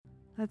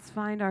Let's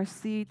find our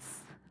seats.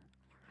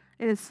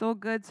 It is so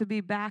good to be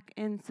back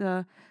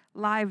into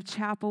live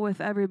chapel with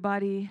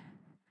everybody.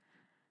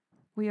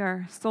 We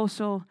are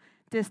social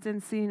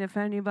distancing, if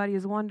anybody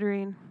is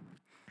wondering.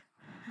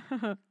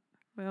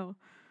 Well,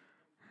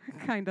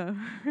 kind of.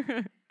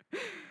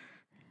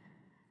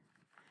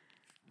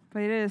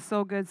 But it is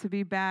so good to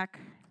be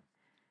back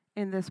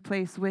in this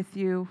place with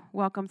you.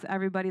 Welcome to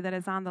everybody that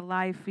is on the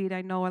live feed.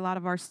 I know a lot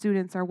of our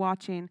students are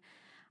watching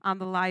on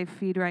the live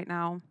feed right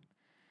now.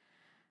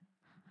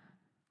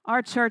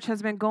 Our church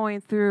has been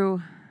going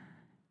through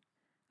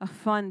a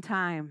fun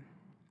time.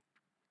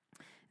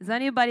 Is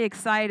anybody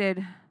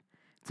excited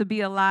to be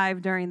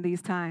alive during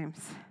these times?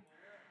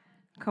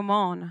 Come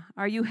on.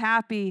 Are you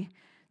happy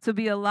to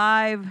be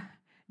alive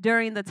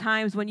during the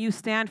times when you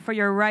stand for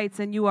your rights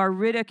and you are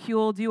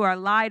ridiculed, you are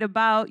lied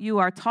about, you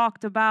are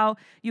talked about,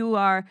 you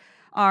are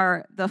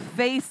the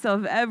face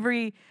of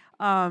every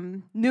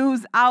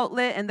news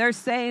outlet, and they're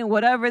saying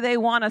whatever they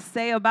want to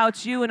say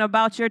about you and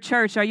about your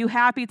church? Are you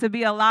happy to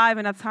be alive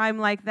in a time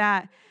like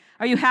that?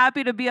 Are you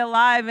happy to be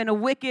alive in a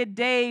wicked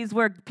days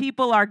where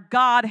people are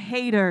God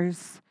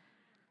haters?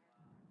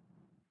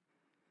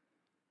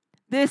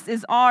 This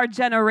is our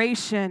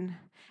generation.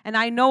 And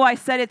I know I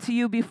said it to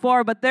you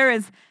before, but there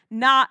is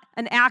not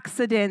an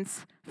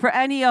accident for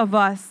any of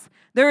us.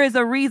 There is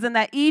a reason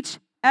that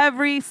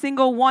every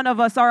single one of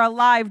us are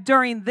alive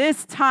during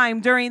this time,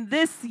 during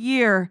this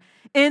year,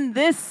 in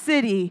this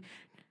city.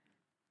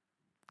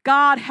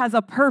 God has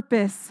a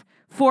purpose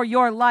for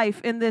your life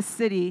in this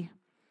city.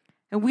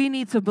 And we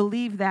need to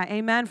believe that.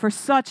 Amen. For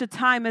such a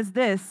time as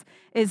this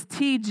is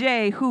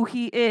TJ who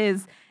he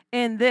is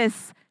in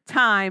this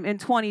time in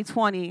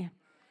 2020.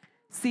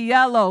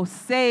 Cielo,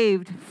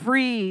 saved,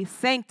 free,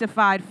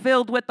 sanctified,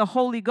 filled with the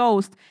Holy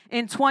Ghost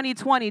in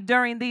 2020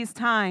 during these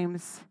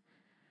times.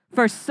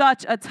 For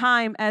such a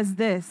time as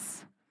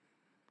this.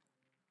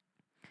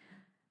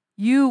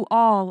 You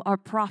all are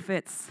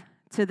prophets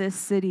to this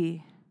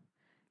city.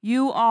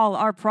 You all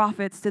are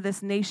prophets to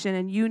this nation,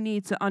 and you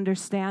need to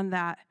understand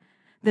that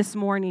this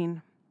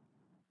morning.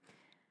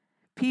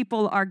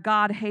 People are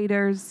God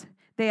haters.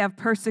 They have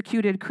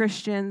persecuted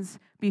Christians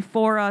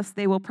before us.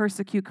 They will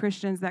persecute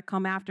Christians that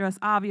come after us.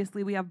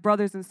 Obviously, we have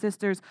brothers and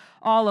sisters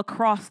all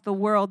across the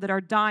world that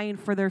are dying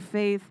for their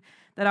faith,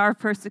 that our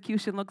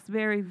persecution looks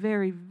very,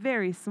 very,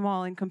 very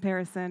small in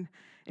comparison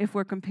if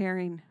we're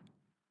comparing.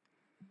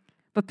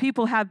 But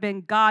people have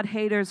been God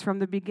haters from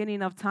the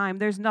beginning of time.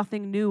 There's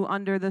nothing new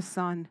under the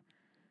sun.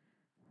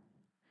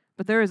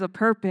 But there is a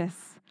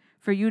purpose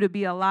for you to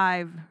be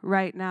alive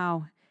right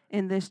now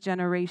in this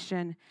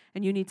generation,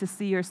 and you need to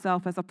see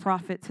yourself as a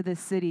prophet to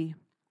this city.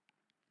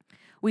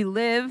 We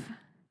live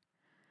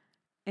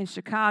in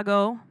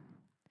Chicago,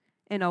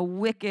 in a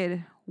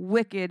wicked,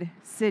 wicked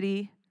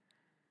city.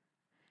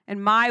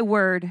 And my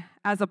word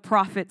as a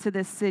prophet to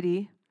this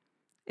city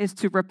is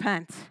to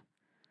repent.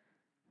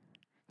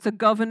 To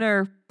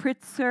Governor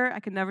Pritzker, I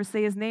can never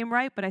say his name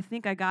right, but I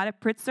think I got it.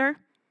 Pritzker,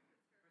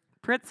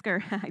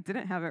 I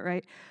didn't have it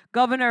right.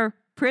 Governor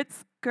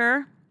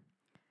Pritzker,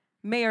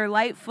 Mayor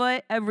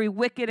Lightfoot, every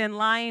wicked and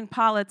lying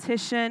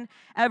politician,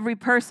 every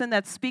person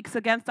that speaks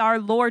against our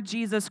Lord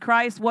Jesus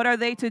Christ, what are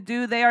they to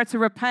do? They are to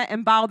repent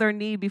and bow their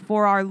knee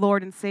before our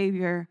Lord and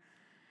Savior.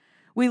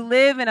 We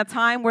live in a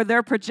time where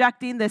they're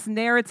projecting this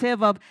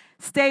narrative of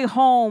stay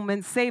home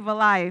and save a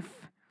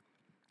life.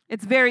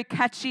 It's very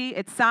catchy.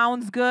 It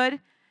sounds good.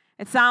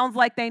 It sounds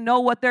like they know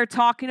what they're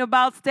talking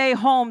about. Stay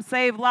home,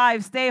 save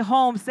lives. Stay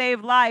home,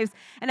 save lives.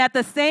 And at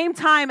the same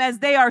time as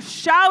they are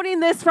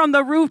shouting this from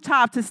the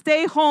rooftop to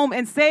stay home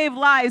and save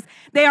lives,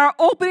 they are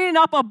opening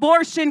up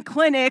abortion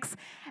clinics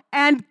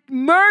and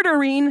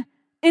murdering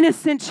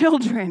innocent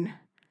children.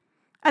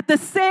 At the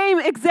same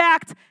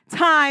exact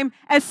time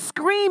as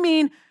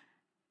screaming,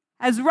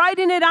 as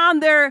writing it on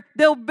their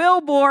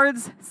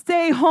billboards,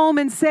 stay home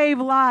and save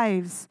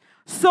lives.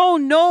 So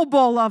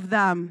noble of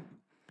them.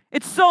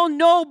 It's so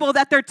noble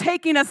that they're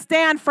taking a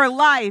stand for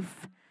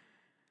life.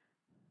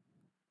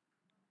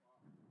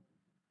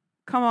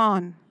 Come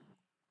on.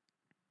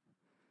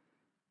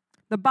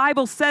 The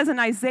Bible says in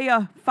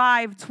Isaiah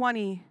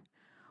 5:20,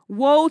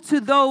 woe to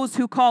those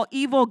who call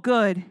evil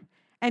good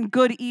and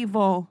good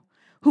evil,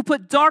 who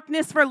put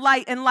darkness for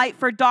light and light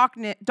for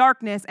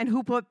darkness, and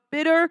who put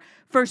bitter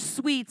for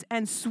sweet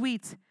and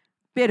sweet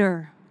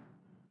bitter.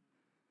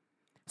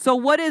 So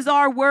what is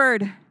our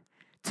word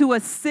to a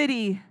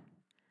city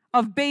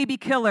of baby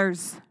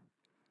killers?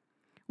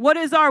 What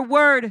is our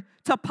word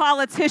to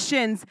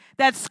politicians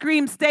that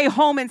scream stay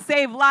home and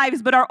save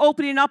lives but are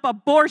opening up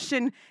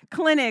abortion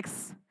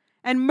clinics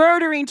and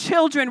murdering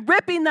children,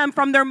 ripping them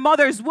from their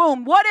mother's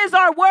womb? What is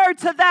our word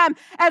to them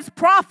as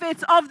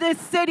prophets of this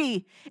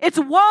city? It's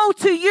woe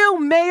to you,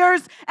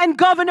 mayors and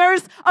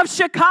governors of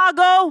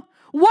Chicago.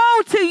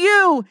 Woe to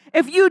you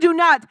if you do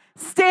not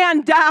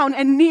stand down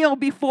and kneel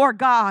before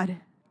God.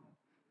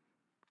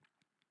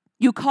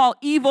 You call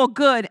evil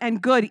good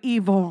and good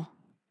evil.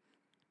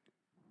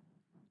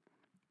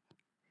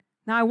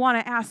 Now I want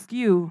to ask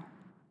you,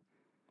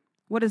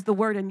 what is the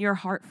word in your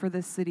heart for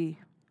this city?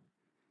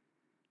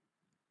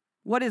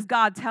 What is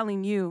God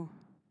telling you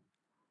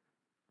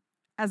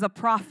as a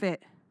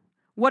prophet?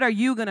 What are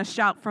you going to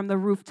shout from the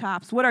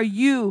rooftops? What are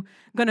you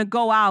going to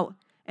go out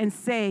and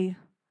say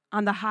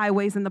on the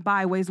highways and the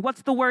byways?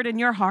 What's the word in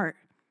your heart?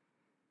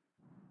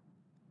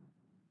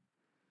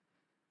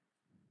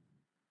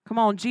 Come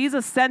on,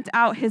 Jesus sent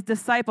out his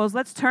disciples.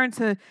 Let's turn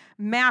to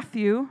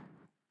Matthew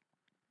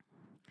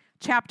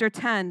chapter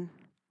 10.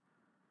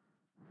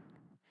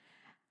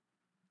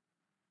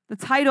 The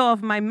title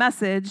of my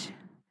message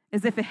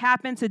is If It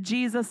Happened to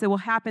Jesus, It Will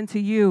Happen to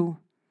You.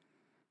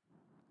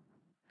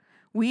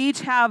 We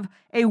each have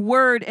a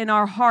word in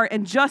our heart,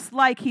 and just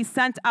like he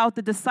sent out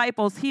the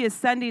disciples, he is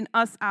sending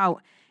us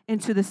out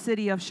into the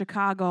city of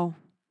Chicago.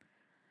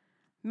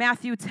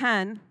 Matthew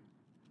 10,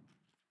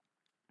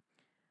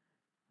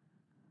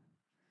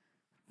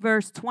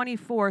 verse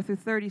 24 through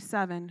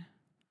 37.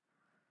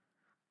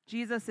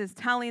 Jesus is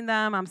telling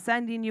them, I'm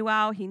sending you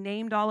out. He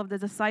named all of the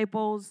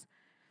disciples.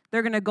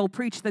 They're going to go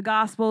preach the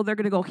gospel. They're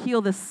going to go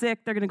heal the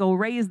sick. They're going to go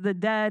raise the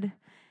dead.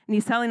 And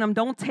he's telling them,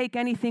 don't take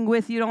anything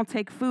with you. Don't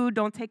take food.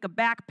 Don't take a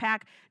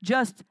backpack.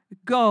 Just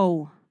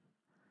go.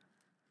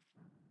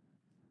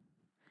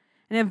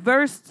 And in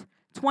verse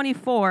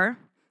 24,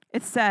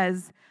 it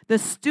says, the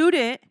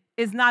student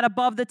is not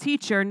above the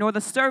teacher, nor the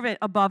servant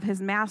above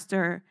his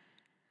master.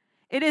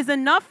 It is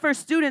enough for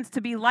students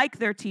to be like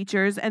their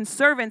teachers and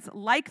servants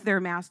like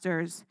their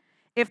masters.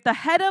 If the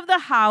head of the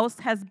house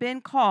has been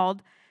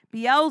called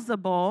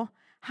Beelzebul,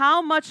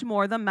 how much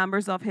more the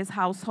members of his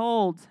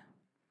household?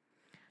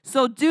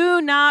 So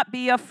do not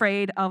be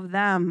afraid of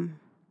them.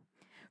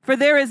 For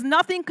there is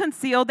nothing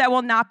concealed that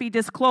will not be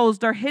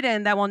disclosed, or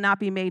hidden that will not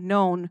be made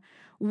known.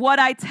 What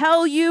I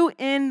tell you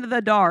in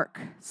the dark,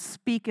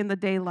 speak in the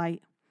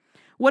daylight.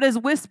 What is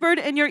whispered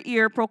in your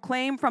ear,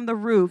 proclaim from the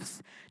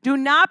roofs. Do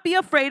not be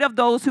afraid of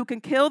those who can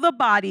kill the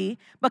body,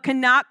 but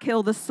cannot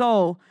kill the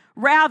soul.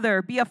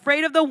 Rather, be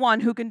afraid of the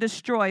one who can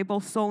destroy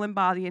both soul and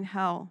body in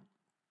hell.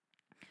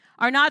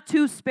 Are not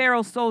 2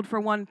 sparrows sold for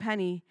 1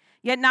 penny?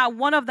 Yet not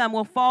one of them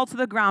will fall to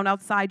the ground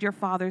outside your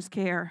Father's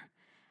care.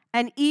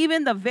 And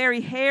even the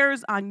very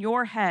hairs on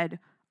your head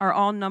are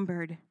all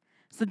numbered.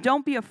 So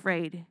don't be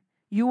afraid.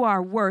 You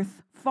are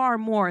worth far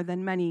more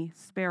than many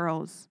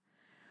sparrows.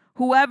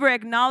 Whoever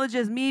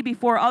acknowledges me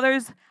before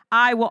others,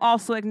 I will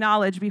also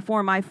acknowledge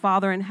before my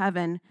Father in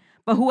heaven.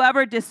 But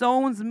whoever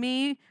disowns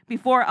me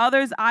before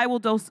others, I will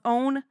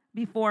disown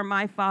before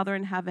my Father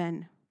in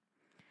heaven.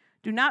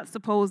 Do not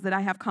suppose that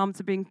I have come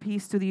to bring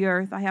peace to the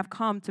earth. I have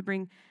come to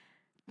bring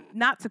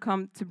not to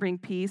come to bring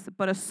peace,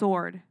 but a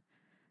sword.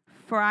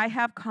 For I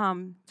have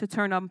come to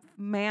turn a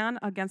man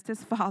against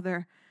his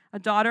father, a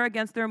daughter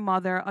against their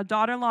mother, a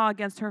daughter-in-law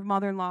against her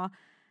mother-in-law.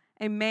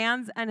 A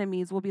man's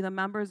enemies will be the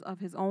members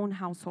of his own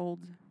household.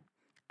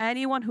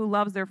 Anyone who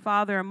loves their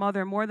father or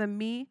mother more than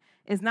me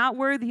is not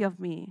worthy of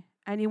me.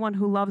 Anyone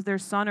who loves their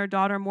son or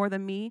daughter more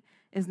than me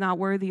is not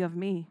worthy of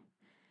me.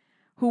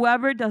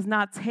 Whoever does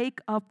not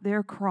take up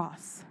their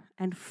cross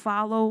and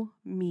follow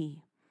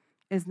me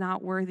is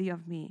not worthy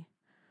of me.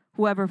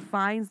 Whoever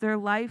finds their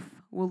life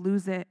will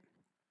lose it,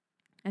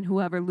 and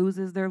whoever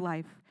loses their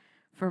life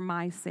for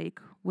my sake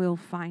will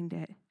find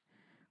it.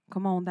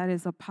 Come on, that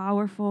is a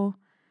powerful,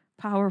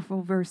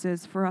 powerful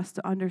verses for us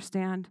to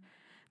understand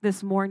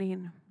this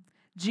morning.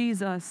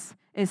 Jesus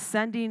is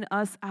sending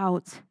us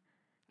out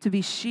to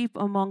be sheep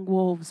among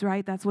wolves,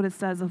 right? That's what it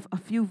says a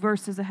few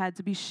verses ahead.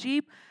 To be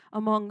sheep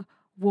among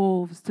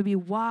wolves, to be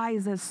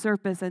wise as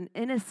serpents and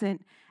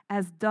innocent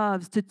as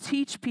doves, to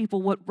teach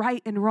people what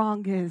right and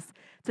wrong is,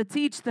 to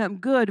teach them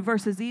good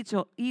versus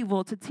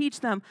evil, to teach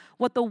them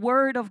what the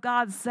Word of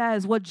God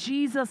says, what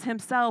Jesus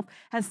himself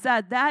has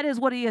said. That is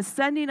what he is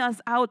sending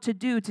us out to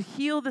do, to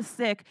heal the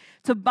sick,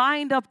 to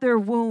bind up their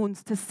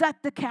wounds, to set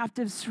the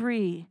captives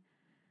free.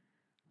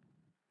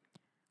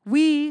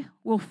 We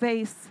will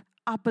face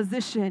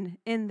opposition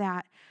in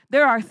that.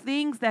 There are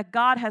things that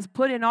God has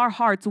put in our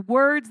hearts,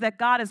 words that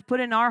God has put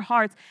in our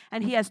hearts,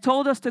 and he has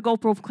told us to go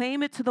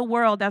proclaim it to the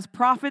world as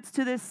prophets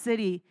to this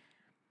city.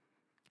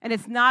 And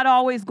it's not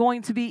always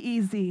going to be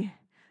easy.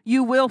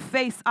 You will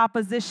face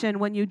opposition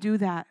when you do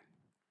that.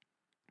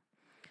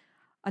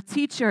 A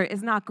teacher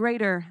is not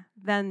greater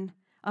than,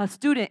 a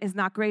student is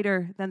not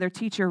greater than their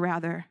teacher,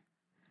 rather.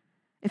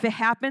 If it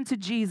happened to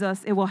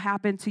Jesus, it will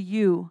happen to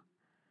you.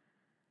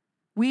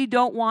 We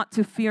don't want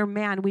to fear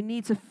man. We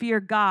need to fear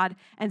God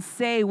and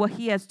say what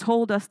he has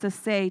told us to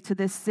say to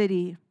this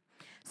city.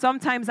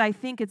 Sometimes I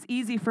think it's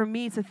easy for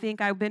me to think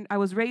I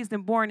was raised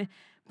and born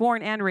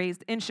and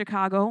raised in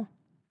Chicago.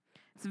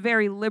 It's a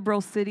very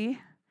liberal city,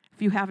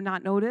 if you have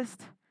not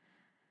noticed.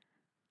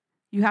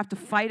 You have to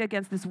fight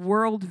against this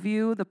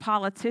worldview, the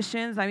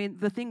politicians. I mean,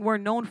 the thing we're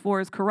known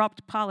for is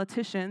corrupt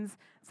politicians.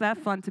 Is that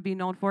fun to be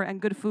known for? And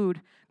good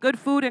food. Good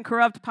food and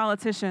corrupt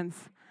politicians.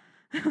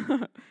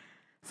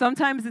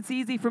 Sometimes it's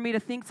easy for me to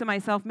think to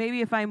myself,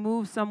 maybe if I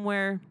move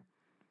somewhere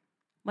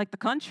like the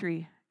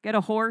country, get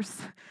a horse,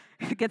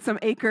 get some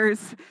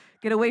acres,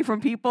 get away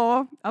from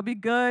people, I'll be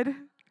good.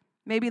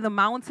 maybe the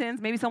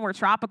mountains, maybe somewhere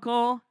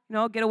tropical,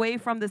 get away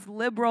from this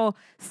liberal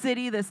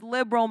city, this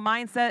liberal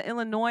mindset.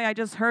 Illinois, I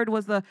just heard,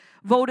 was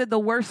voted the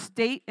worst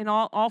state in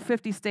all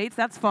 50 states.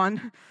 That's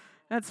fun.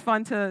 That's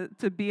fun to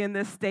be in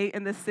this state,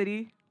 in this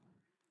city.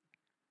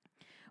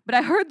 But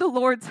I heard the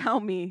Lord tell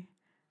me,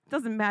 it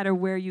doesn't matter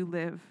where you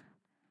live,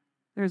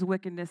 there's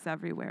wickedness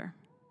everywhere.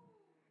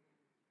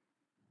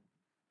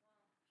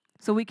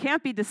 So we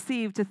can't be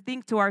deceived to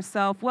think to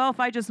ourselves, well, if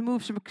I just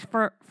move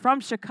from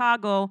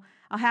Chicago,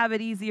 I'll have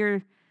it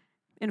easier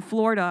in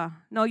Florida.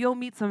 No, you'll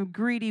meet some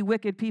greedy,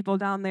 wicked people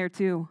down there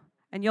too,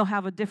 and you'll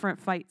have a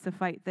different fight to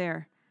fight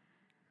there.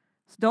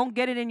 So don't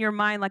get it in your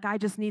mind like, I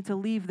just need to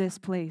leave this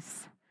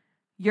place.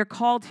 You're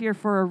called here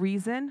for a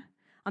reason.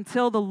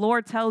 Until the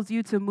Lord tells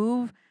you to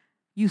move,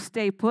 you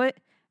stay put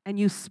and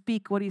you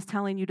speak what he's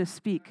telling you to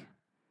speak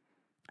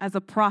as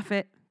a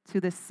prophet to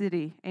this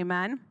city.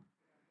 Amen?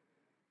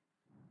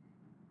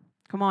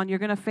 Come on, you're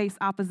going to face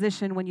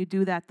opposition when you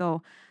do that,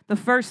 though. The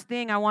first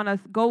thing I want to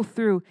go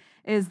through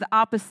is the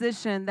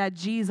opposition that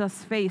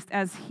Jesus faced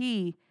as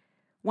he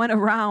went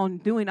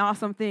around doing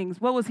awesome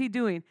things. What was he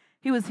doing?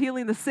 He was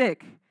healing the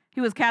sick. He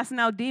was casting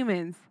out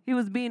demons. He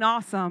was being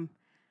awesome.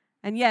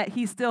 And yet,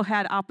 he still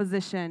had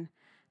opposition.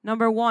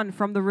 Number one,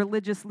 from the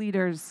religious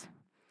leaders.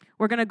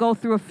 We're going to go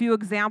through a few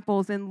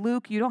examples. In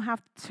Luke, you don't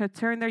have to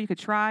turn there. You could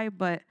try,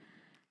 but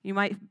you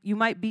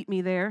might beat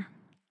me there.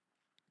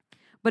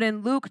 But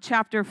in Luke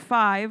chapter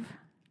 5,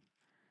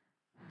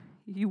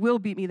 you will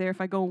beat me there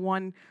if I go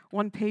one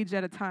page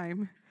at a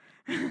time.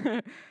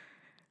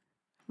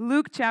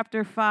 Luke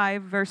chapter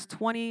 5, verse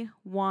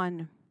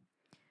 21.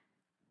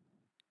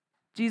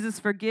 Jesus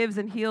forgives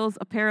and heals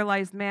a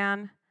paralyzed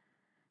man.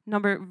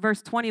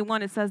 Verse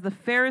 21, it says, the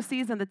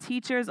Pharisees and the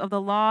teachers of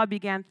the law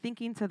began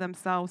thinking to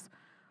themselves,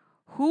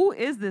 who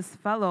is this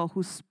fellow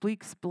who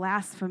speaks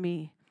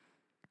blasphemy?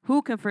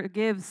 Who can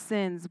forgive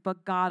sins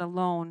but God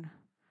alone?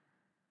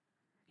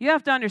 You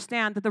have to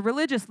understand that the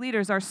religious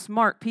leaders are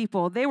smart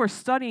people. They were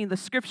studying the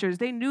scriptures.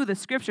 They knew the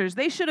scriptures.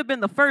 They should have been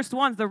the first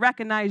ones to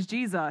recognize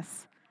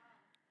Jesus.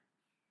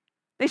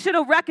 They should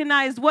have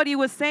recognized what he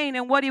was saying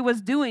and what he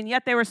was doing,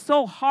 yet they were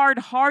so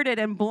hard-hearted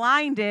and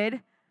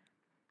blinded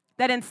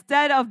that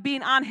instead of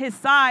being on his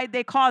side,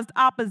 they caused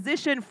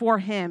opposition for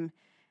him.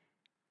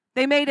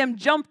 They made him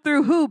jump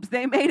through hoops.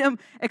 They made him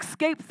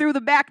escape through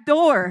the back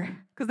door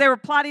because they were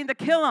plotting to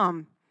kill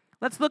him.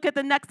 Let's look at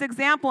the next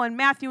example in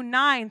Matthew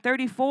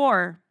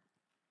 9:34.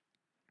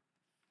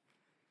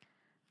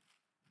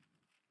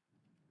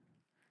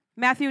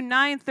 Matthew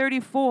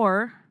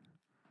 9:34,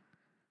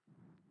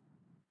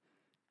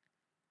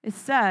 it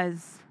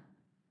says,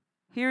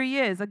 here he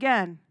is,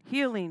 again,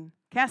 healing,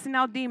 casting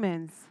out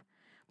demons.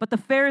 But the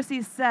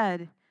Pharisees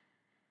said,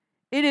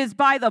 it is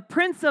by the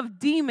prince of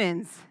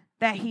demons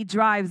that he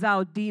drives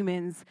out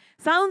demons.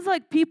 Sounds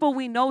like people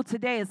we know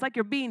today. It's like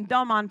you're being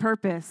dumb on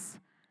purpose.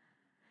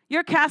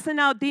 You're casting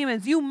out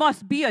demons. You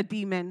must be a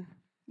demon.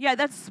 Yeah,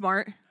 that's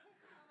smart.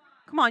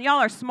 Come on, y'all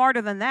are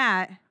smarter than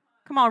that.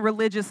 Come on,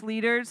 religious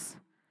leaders.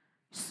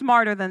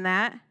 Smarter than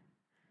that.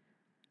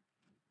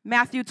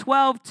 Matthew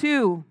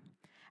 12:2.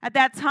 At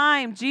that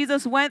time,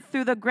 Jesus went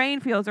through the grain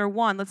fields, or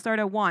 1. Let's start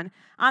at 1.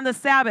 On the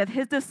Sabbath,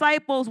 his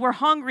disciples were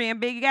hungry and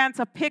began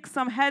to pick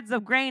some heads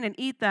of grain and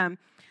eat them.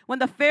 When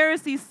the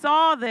Pharisees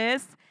saw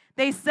this,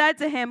 they said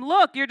to him,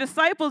 look, your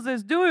disciples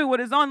is doing what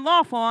is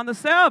unlawful on the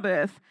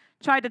Sabbath.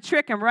 Tried to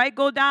trick him, right?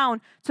 Go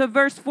down to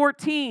verse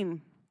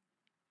 14.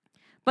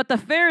 But the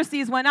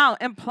Pharisees went out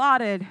and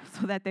plotted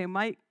so that they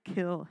might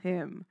kill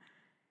him.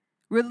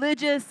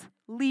 Religious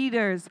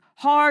leaders,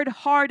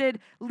 hard-hearted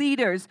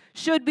leaders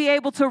should be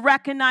able to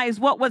recognize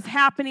what was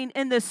happening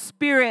in the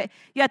spirit,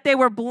 yet they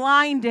were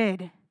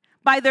blinded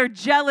by their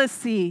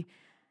jealousy.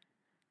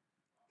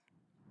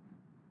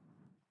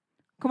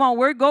 Come on,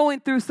 we're going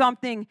through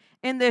something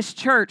in this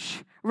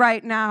church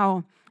right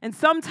now. And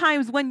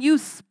sometimes when you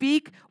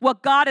speak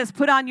what God has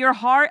put on your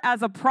heart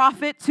as a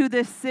prophet to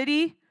this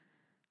city,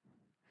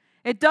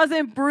 it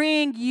doesn't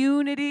bring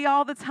unity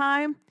all the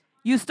time.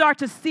 You start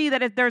to see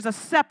that if there's a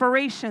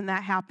separation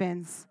that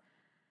happens.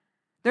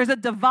 There's a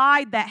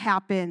divide that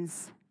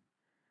happens.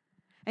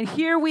 And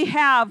here we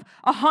have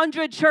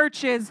 100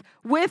 churches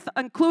with,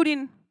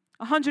 including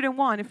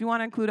 101, if you want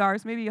to include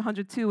ours, maybe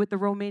 102 with the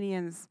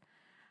Romanians,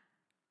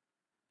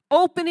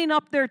 opening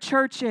up their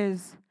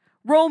churches.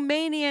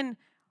 Romanian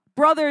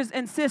brothers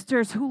and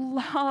sisters who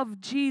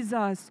love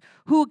Jesus,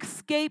 who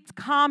escaped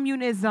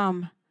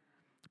communism,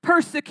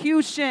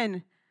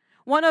 persecution.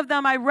 One of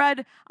them I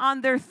read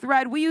on their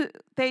thread,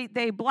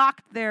 they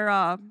blocked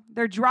their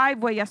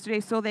driveway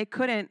yesterday so they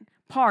couldn't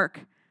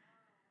park.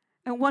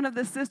 And one of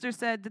the sisters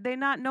said, did they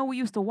not know we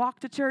used to walk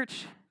to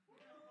church?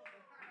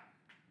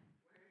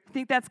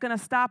 Think that's going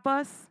to stop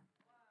us?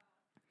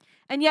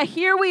 And yet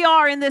here we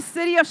are in this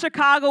city of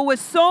Chicago with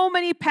so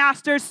many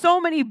pastors,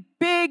 so many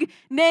big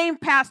name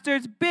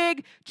pastors,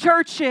 big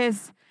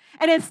churches.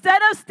 And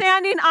instead of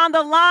standing on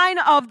the line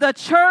of the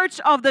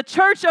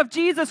Church of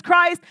Jesus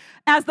Christ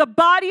as the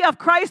body of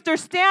Christ, they're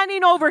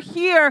standing over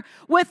here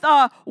with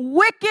a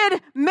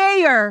wicked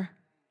mayor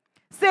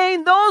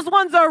saying those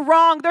ones are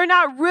wrong. They're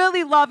not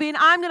really loving.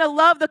 I'm going to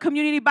love the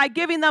community by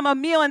giving them a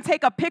meal and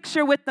take a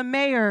picture with the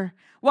mayor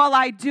while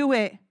I do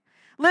it.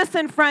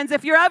 Listen, friends,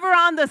 if you're ever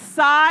on the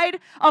side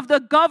of the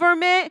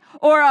government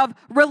or of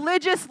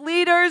religious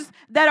leaders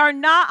that are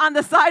not on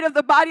the side of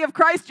the body of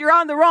Christ, you're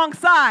on the wrong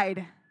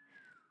side.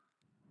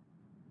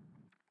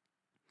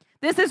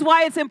 This is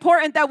why it's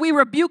important that we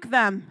rebuke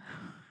them.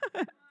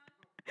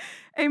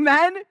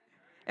 Amen?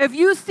 If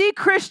you see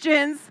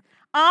Christians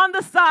on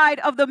the side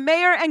of the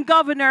mayor and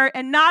governor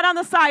and not on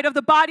the side of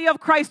the body of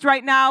Christ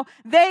right now,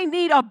 they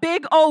need a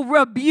big old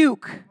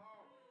rebuke.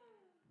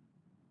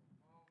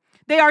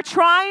 They are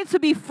trying to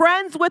be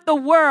friends with the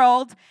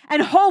world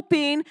and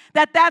hoping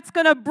that that's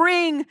going to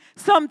bring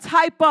some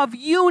type of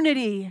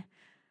unity.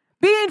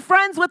 Being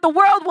friends with the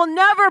world will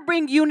never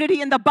bring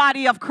unity in the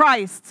body of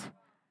Christ.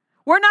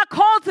 We're not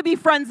called to be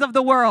friends of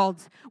the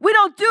world. We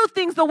don't do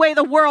things the way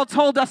the world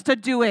told us to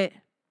do it.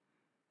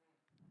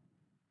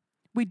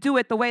 We do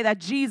it the way that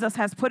Jesus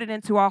has put it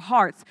into our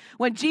hearts.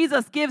 When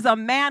Jesus gives a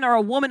man or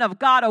a woman of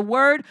God a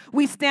word,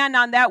 we stand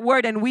on that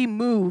word and we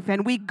move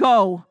and we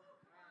go.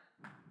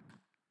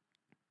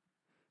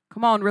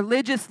 Come on,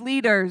 religious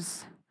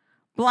leaders,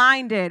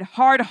 blinded,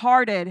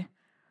 hard-hearted,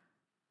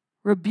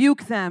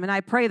 rebuke them, and I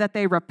pray that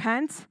they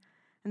repent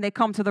and they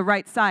come to the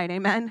right side.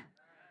 Amen?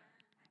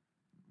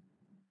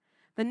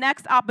 The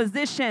next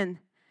opposition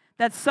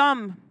that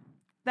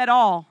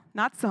all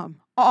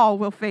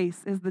will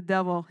face is the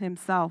devil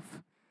himself.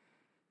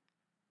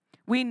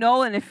 We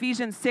know in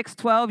Ephesians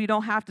 6:12, you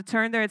don't have to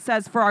turn there, it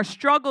says, "For our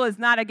struggle is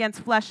not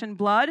against flesh and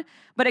blood,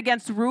 but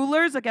against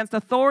rulers, against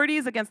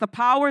authorities, against the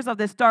powers of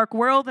this dark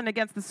world, and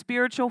against the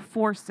spiritual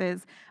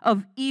forces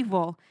of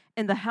evil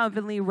in the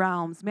heavenly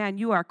realms." Man,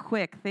 you are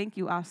quick. Thank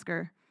you,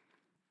 Oscar.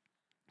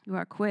 You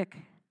are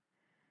quick.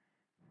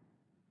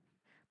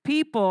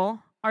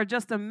 People are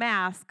just a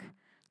mask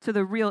to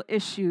the real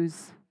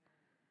issues.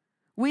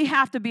 We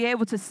have to be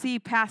able to see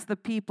past the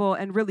people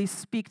and really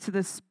speak to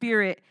the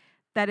spirit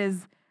that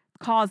is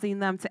causing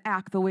them to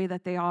act the way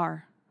that they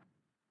are.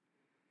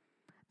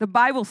 The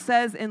Bible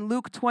says in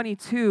Luke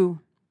 22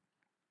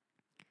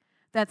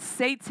 that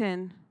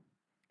Satan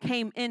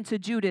came into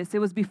Judas. It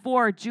was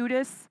before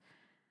Judas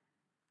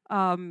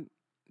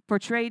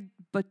betrayed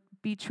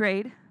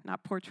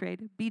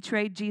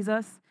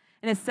Jesus.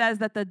 And it says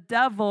that the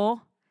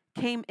devil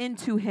came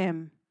into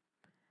him.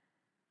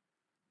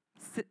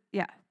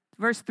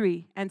 Verse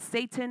 3, and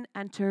Satan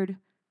entered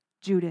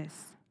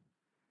Judas.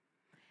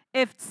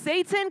 If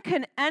Satan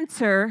can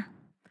enter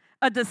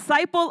a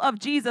disciple of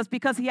Jesus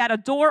because he had a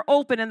door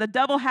open and the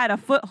devil had a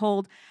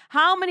foothold,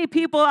 how many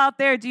people out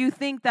there do you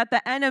think that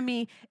the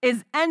enemy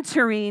is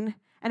entering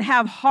and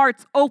have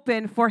hearts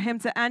open for him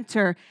to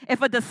enter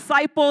if a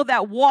disciple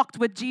that walked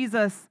with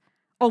Jesus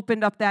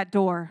opened up that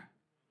door?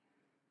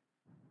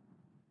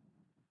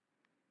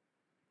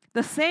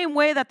 The same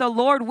way that the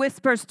Lord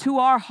whispers to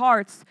our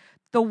hearts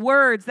the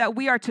words that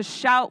we are to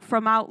shout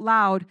from out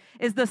loud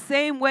is the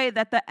same way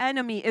that the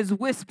enemy is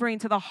whispering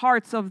to the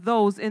hearts of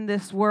those in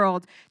this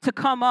world to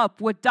come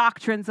up with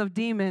doctrines of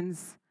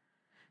demons,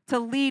 to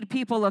lead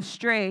people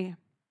astray.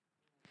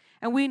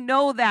 And we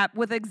know that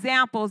with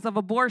examples of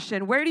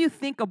abortion. Where do you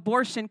think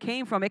abortion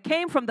came from? It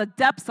came from the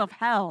depths of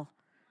hell.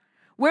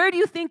 Where do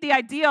you think the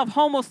idea of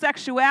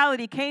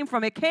homosexuality came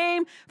from? It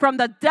came from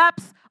the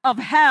depths of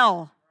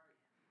hell.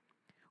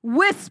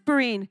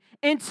 Whispering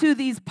into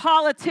these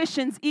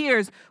politicians'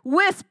 ears,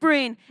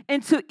 whispering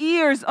into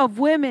ears of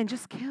women,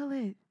 just kill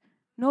it.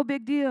 No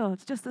big deal.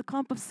 It's just a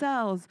clump of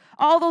cells.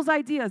 All those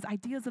ideas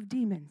of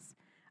demons,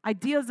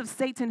 ideas of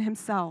Satan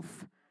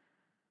himself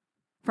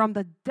from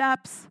the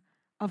depths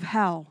of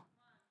hell.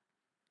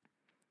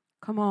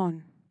 Come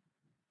on.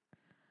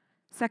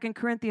 2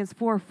 Corinthians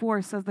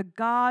 4:4 says, the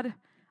God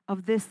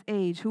of this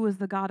age, who is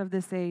the God of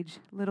this age?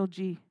 Little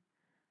g,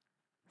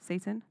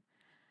 Satan,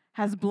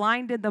 has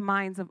blinded the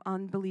minds of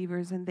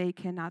unbelievers and they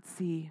cannot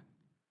see.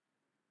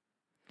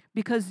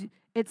 Because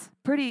it's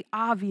pretty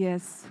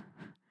obvious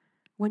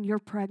when you're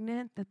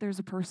pregnant that there's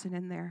a person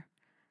in there.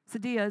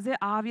 Sadia, is it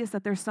obvious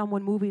that there's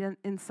someone moving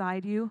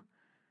inside you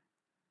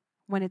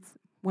when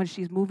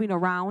she's moving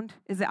around?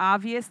 Is it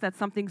obvious that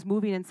something's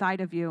moving inside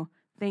of you?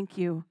 Thank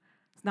you.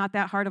 It's not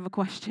that hard of a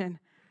question.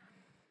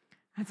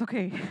 That's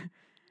okay.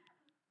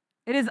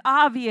 It is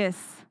obvious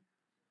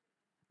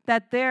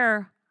that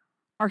there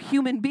are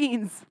human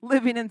beings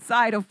living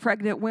inside of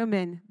pregnant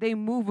women. They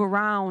move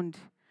around.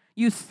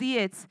 You see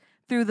it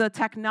through the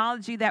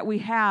technology that we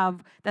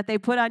have that they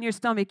put on your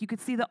stomach. You could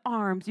see the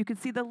arms, you could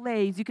see the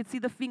legs, you could see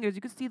the fingers,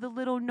 you could see the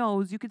little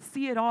nose, you could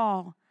see it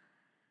all.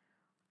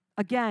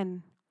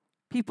 Again,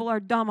 people are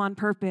dumb on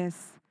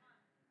purpose.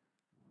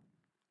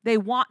 They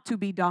want to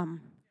be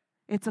dumb.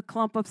 It's a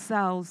clump of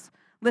cells.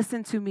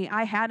 Listen to me.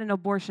 I had an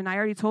abortion. I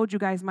already told you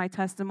guys my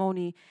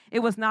testimony.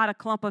 It was not a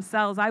clump of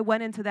cells. I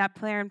went into that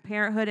Planned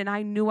Parenthood and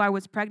I knew I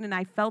was pregnant.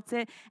 I felt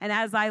it. And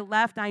as I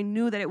left, I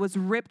knew that it was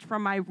ripped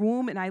from my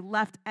womb and I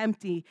left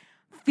empty,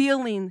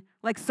 feeling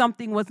like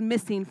something was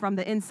missing from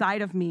the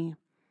inside of me.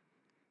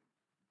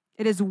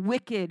 It is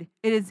wicked.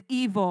 It is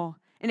evil.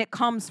 and it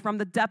comes from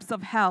the depths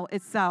of hell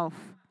itself.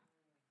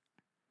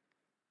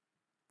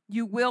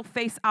 You will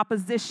face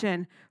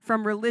opposition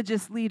from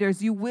religious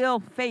leaders. You will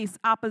face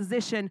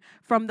opposition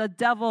from the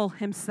devil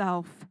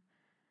himself.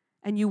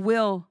 And you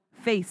will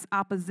face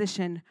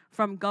opposition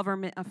from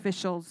government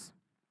officials.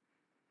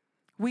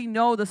 We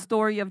know the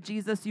story of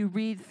Jesus. You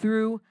read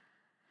through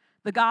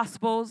the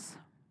Gospels.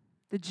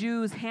 The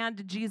Jews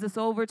handed Jesus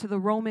over to the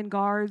Roman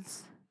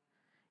guards.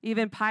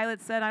 Even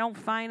Pilate said, I don't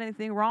find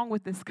anything wrong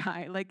with this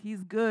guy. Like,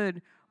 he's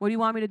good. What do you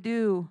want me to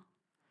do?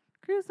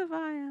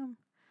 Crucify him.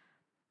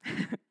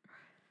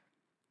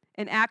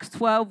 In Acts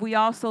 12, we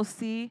also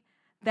see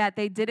that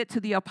they did it to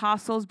the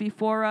apostles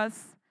before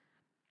us.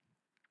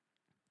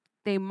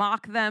 They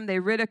mocked them, they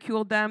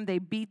ridiculed them, they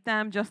beat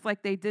them just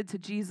like they did to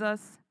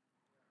Jesus.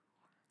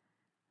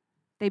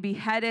 They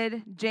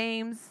beheaded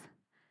James.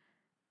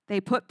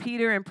 They put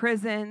Peter in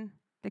prison.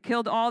 They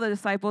killed all the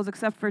disciples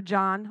except for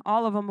John.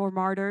 All of them were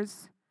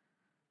martyrs.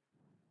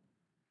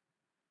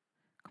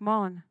 Come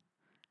on.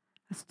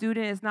 A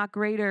student is not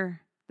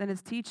greater than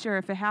his teacher.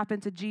 If it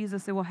happened to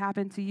Jesus, it will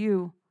happen to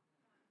you.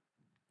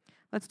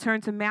 Let's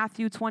turn to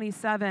Matthew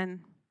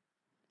 27.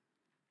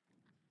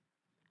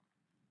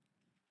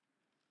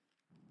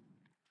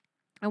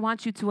 I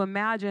want you to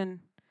imagine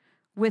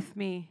with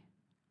me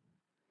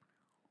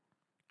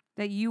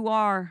that you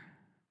are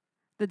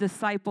the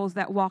disciples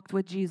that walked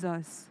with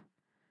Jesus.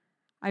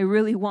 I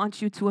really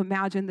want you to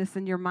imagine this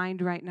in your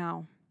mind right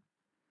now.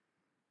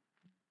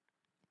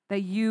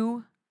 That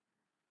you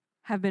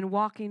have been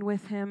walking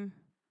with him.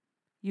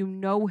 You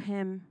know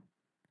him.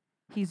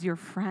 He's your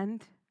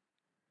friend.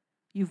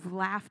 You've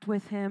laughed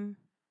with him.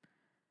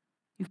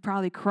 You've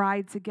probably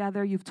cried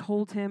together. You've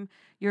told him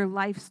your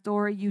life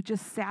story. You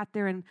just sat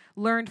there and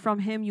learned from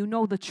him. You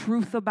know the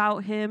truth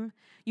about him.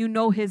 You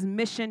know his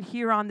mission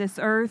here on this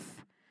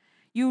earth.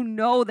 You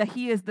know that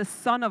he is the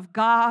Son of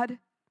God.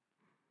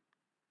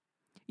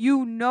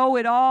 You know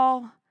it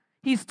all.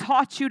 He's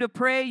taught you to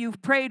pray.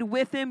 You've prayed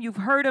with him. You've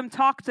heard him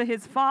talk to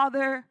his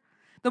Father.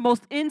 The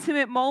most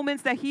intimate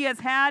moments that he has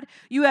had,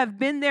 you have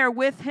been there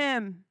with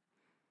him.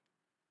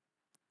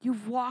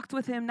 You've walked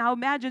with him. Now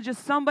imagine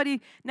just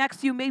somebody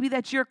next to you, maybe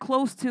that you're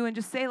close to, and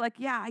just say like,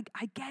 yeah,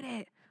 I get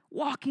it.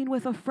 Walking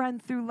with a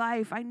friend through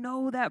life. I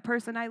know that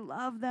person. I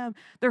love them.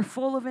 They're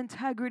full of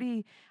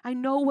integrity. I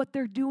know what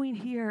they're doing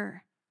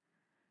here.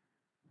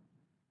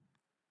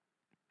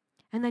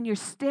 And then you're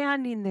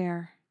standing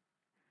there,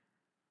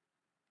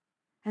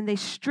 and they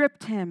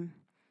stripped him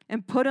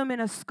and put him in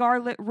a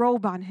scarlet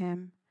robe on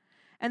him.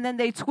 And then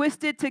they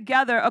twisted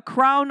together a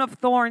crown of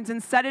thorns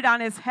and set it on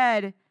his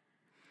head.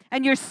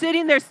 And you're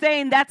sitting there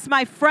saying, that's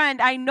my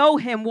friend. I know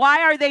him.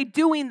 Why are they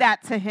doing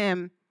that to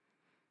him?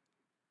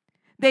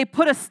 They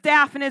put a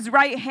staff in his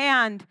right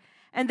hand,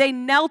 and they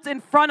knelt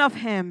in front of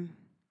him.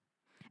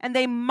 And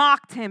they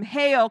mocked him.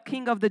 Hail,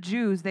 King of the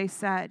Jews, they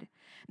said.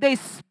 They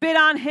spit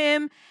on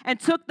him and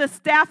took the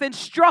staff and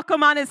struck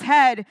him on his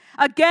head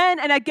again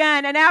and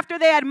again. And after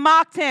they had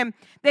mocked him,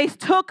 they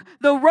took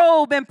the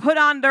robe and put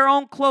on their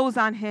own clothes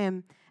on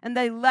him. And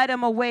they led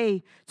him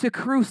away to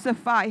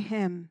crucify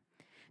him.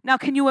 Now,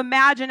 can you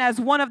imagine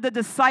as one of the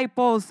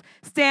disciples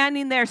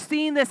standing there,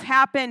 seeing this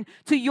happen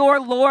to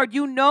your Lord?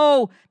 You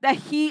know that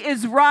he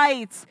is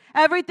right.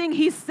 Everything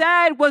he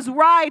said was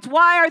right.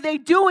 Why are they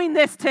doing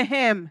this to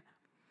him?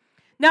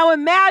 Now,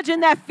 imagine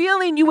that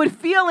feeling you would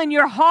feel in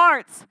your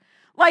heart.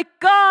 Like,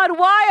 God,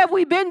 why have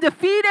we been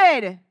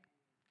defeated?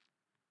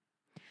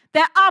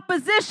 That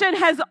opposition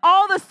has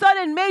all of a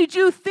sudden made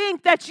you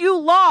think that you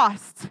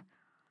lost.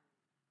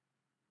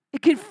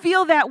 It can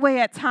feel that way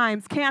at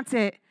times, can't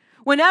it?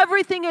 When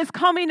everything is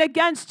coming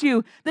against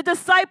you, the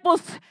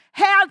disciples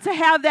had to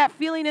have that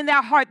feeling in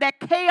their heart, that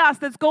chaos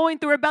that's going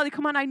through their belly.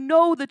 Come on, I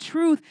know the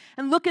truth,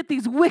 and look at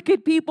these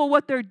wicked people,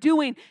 what they're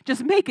doing.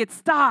 Just make it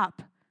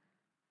stop.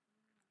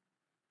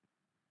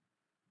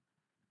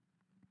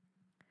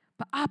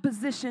 But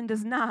opposition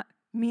does not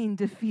mean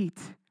defeat.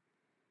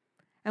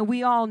 And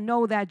we all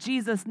know that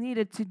Jesus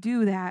needed to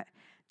do that.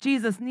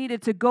 Jesus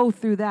needed to go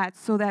through that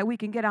so that we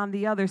can get on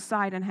the other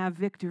side and have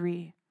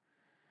victory.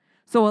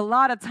 So a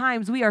lot of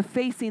times we are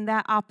facing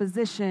that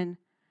opposition.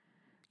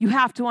 You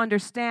have to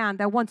understand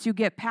that once you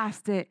get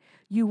past it,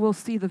 you will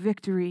see the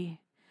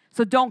victory.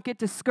 So don't get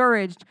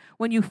discouraged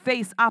when you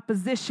face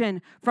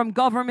opposition from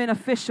government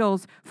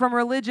officials, from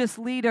religious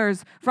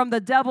leaders, from the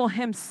devil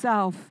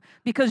himself,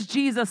 because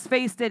Jesus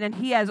faced it and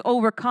he has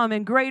overcome,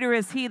 and greater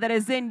is he that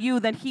is in you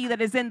than he that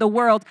is in the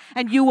world,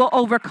 and you will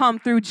overcome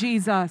through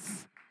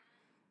Jesus.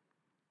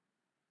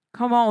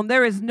 Come on,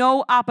 there is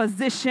no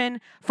opposition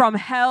from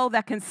hell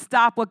that can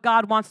stop what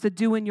God wants to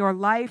do in your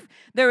life.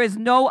 There is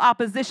no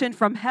opposition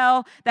from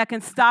hell that can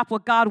stop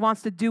what God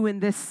wants to do in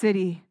this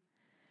city.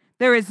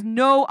 There is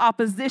no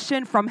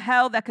opposition from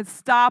hell that could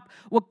stop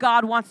what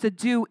God wants to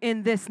do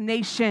in this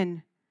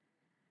nation.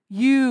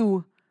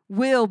 You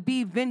will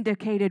be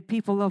vindicated,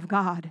 people of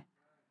God.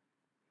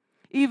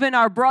 Even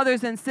our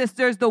brothers and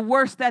sisters, the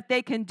worst that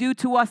they can do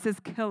to us is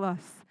kill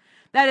us.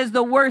 That is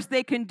the worst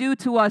they can do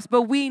to us,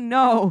 but we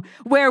know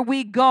where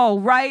we go,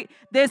 right?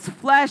 This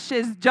flesh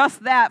is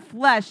just that,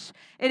 flesh.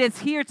 It is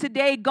here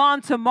today,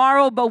 gone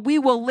tomorrow, but we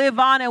will live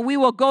on and we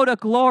will go to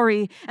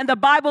glory. And the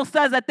Bible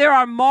says that there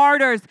are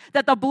martyrs,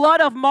 that the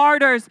blood of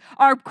martyrs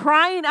are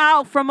crying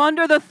out from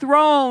under the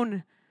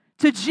throne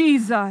to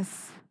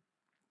Jesus.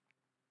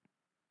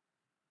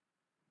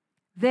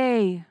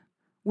 They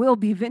will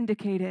be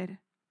vindicated.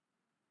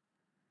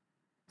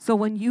 So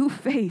when you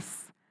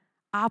face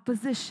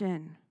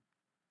opposition,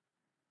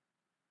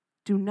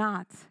 do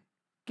not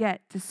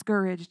get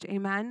discouraged.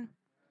 Amen?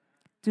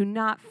 Do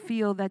not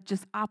feel that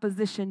just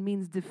opposition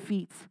means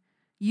defeat.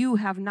 You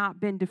have not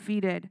been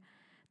defeated.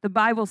 The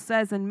Bible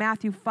says in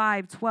Matthew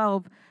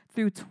 5:10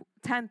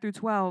 through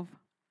 12,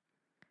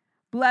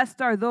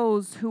 "Blessed are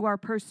those who are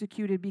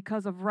persecuted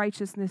because of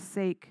righteousness'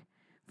 sake,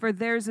 for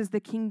theirs is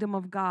the kingdom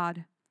of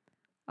God,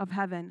 of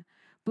heaven.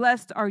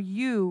 Blessed are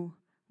you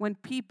when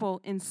people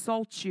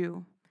insult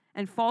you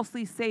and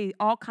falsely say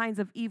all kinds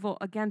of evil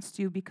against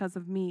you because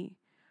of me.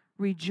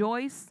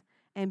 Rejoice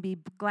and be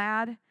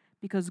glad,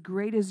 because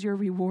great is your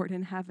reward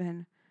in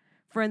heaven.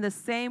 For in the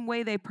same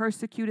way they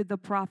persecuted the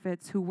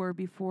prophets who were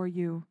before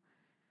you."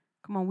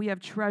 Come on, we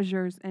have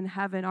treasures in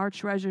heaven. Our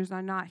treasures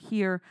are not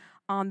here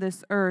on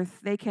this earth.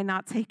 They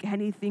cannot take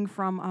anything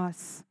from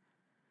us.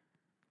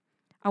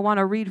 I want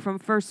to read from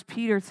 1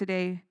 Peter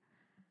today,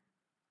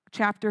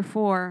 chapter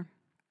 4,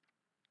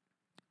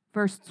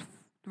 verse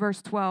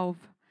 12.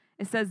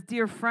 It says,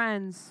 "Dear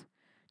friends,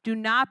 do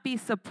not be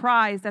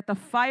surprised at the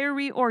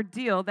fiery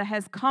ordeal that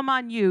has come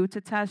on you to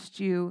test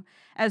you,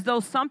 as though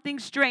something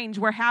strange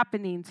were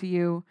happening to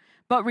you.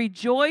 But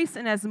rejoice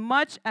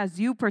inasmuch as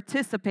you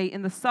participate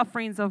in the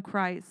sufferings of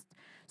Christ,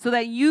 so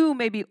that you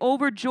may be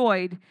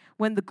overjoyed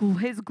when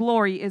his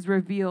glory is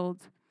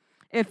revealed.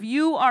 If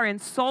you are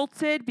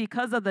insulted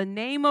because of the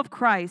name of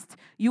Christ,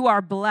 you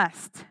are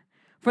blessed.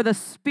 For the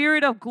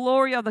Spirit of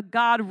glory of the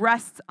God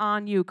rests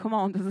on you." Come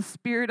on, does the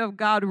Spirit of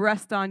God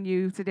rest on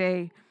you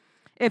today?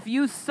 "If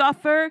you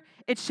suffer,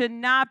 it should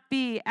not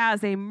be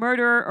as a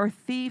murderer or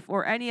thief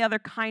or any other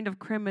kind of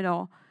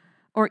criminal,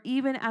 or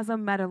even as a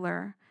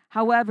meddler.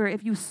 However,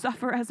 if you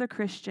suffer as a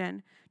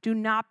Christian, do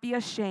not be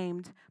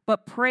ashamed,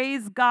 but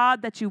praise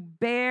God that you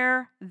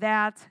bear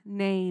that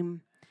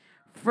name.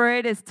 For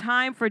it is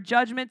time for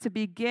judgment to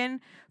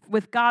begin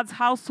with God's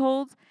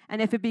household,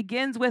 and if it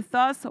begins with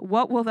us,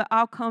 what will the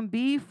outcome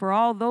be for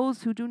all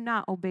those who do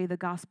not obey the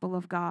gospel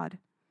of God?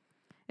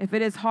 If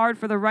it is hard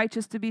for the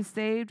righteous to be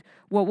saved,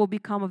 what will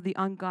become of the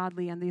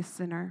ungodly and the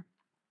sinner?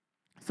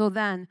 So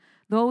then,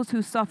 those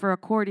who suffer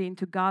according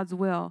to God's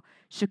will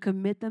should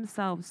commit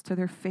themselves to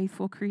their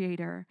faithful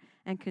Creator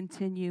and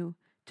continue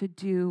to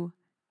do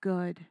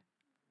good."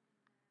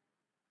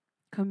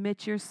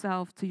 Commit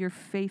yourself to your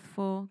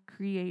faithful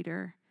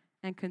Creator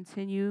and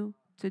continue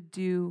to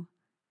do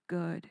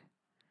good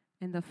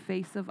in the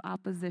face of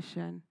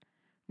opposition,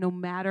 no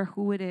matter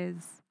who it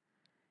is.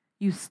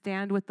 You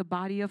stand with the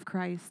body of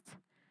Christ.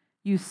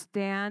 You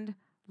stand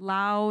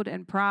loud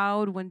and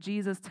proud when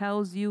Jesus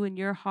tells you in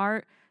your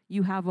heart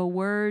you have a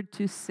word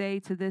to say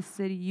to this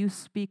city. You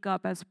speak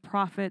up as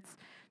prophets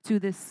to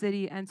this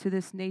city and to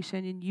this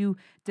nation, and you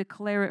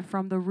declare it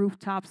from the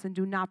rooftops, and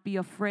do not be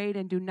afraid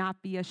and do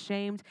not be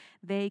ashamed.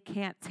 They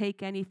can't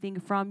take anything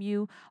from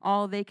you.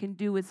 All they can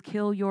do is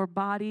kill your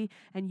body,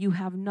 and you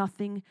have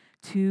nothing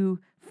to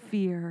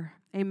fear.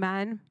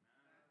 Amen.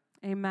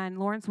 Amen.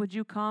 Lawrence, would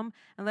you come?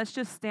 And let's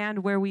just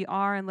stand where we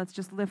are, and let's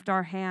just lift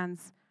our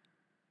hands.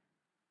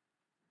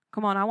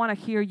 Come on, I want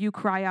to hear you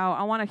cry out.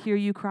 I want to hear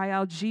you cry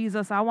out,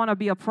 "Jesus, I want to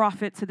be a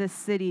prophet to this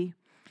city.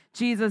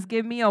 Jesus,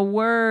 give me a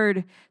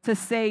word to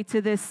say to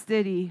this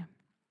city.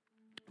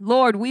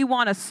 Lord, we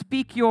want to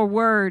speak your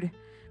word."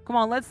 Come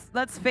on,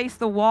 let's face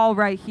the wall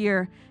right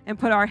here and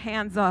put our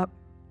hands up.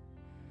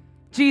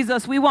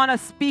 Jesus, we want to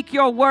speak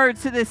your word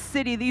to this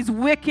city, these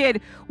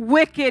wicked,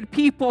 wicked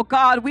people,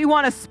 God. We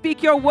want to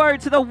speak your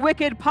word to the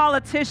wicked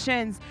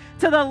politicians,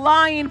 to the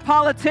lying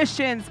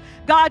politicians.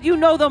 God, you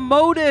know the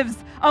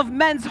motives of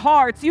men's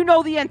hearts. You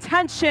know the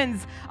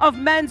intentions of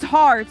men's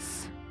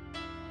hearts.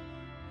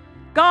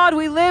 God,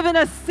 we live in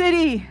a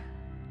city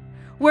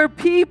where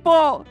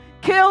people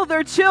kill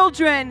their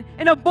children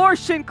in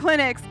abortion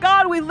clinics.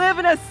 God, we live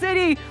in a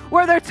city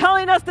where they're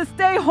telling us to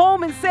stay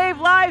home and save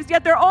lives,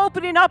 yet they're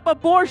opening up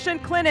abortion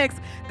clinics.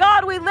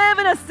 God, we live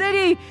in a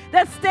city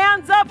that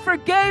stands up for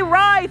gay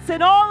rights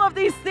and all of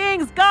these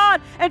things,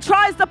 God, and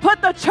tries to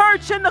put the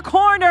church in the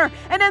corner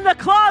and in the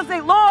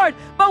closet, Lord.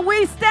 But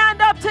we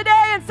stand up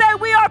today and say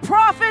we are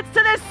prophets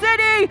to this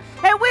city,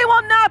 and we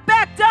will not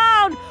back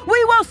down.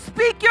 We will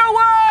speak your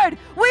word.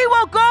 We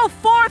will go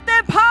forth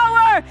in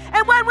power.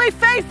 And when we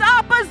face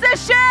opposition,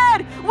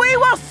 we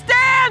will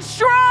stand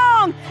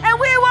strong, and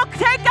we will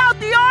take out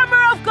the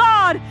armor of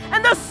God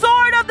and the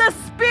sword of the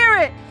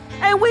Spirit,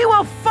 and we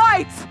will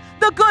fight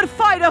the good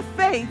fight of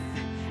faith,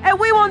 and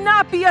we will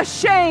not be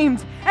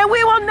ashamed, and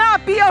we will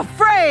not be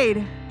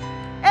afraid.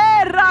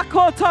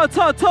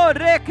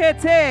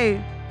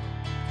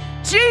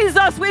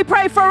 Jesus, we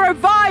pray for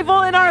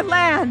revival in our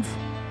land.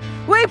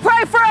 We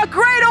pray for a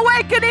great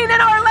awakening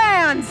in our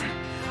land,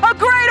 a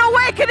great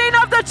awakening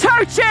of the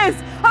churches,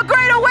 a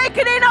great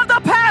awakening of the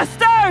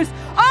pastors.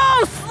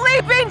 Oh,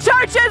 sleeping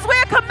churches,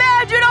 we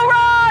command you to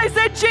rise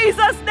in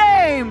Jesus'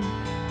 name.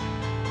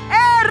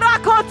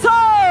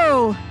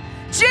 Erakoto.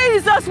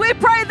 Jesus, we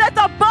pray that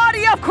the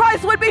body of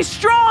Christ would be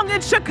strong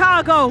in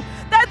Chicago,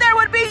 that there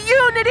would be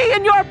unity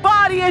in your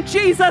body in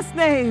Jesus'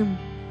 name.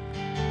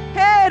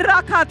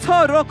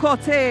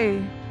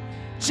 Erakatorokote.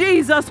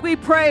 Jesus, we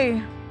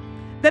pray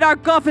that our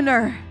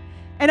governor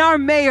and our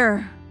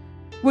mayor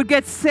would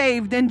get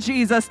saved in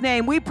Jesus'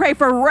 name. We pray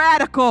for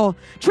radical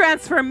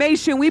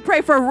transformation. We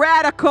pray for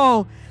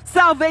radical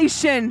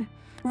salvation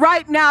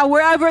right now,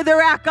 wherever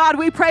they're at. God,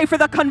 we pray for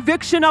the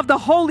conviction of the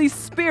Holy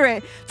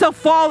Spirit to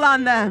fall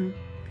on them.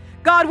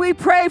 God, we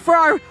pray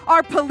for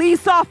our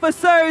police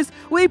officers.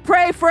 We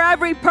pray for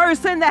every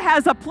person that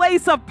has a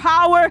place of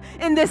power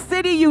in this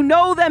city. You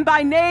know them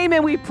by name,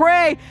 and we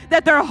pray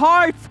that their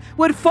hearts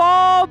would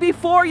fall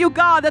before you,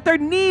 God, that their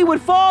knee would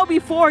fall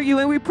before you,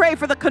 and we pray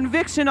for the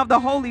conviction of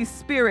the Holy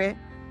Spirit.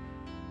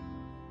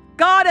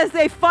 God, as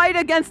they fight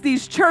against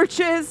these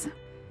churches,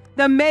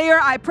 the mayor,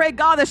 I pray,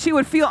 God, that she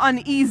would feel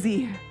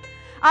uneasy.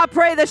 I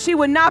pray that she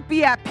would not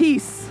be at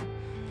peace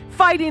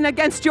fighting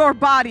against your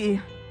body.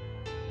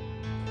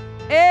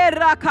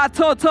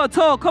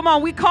 Come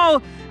on,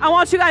 I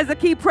want you guys to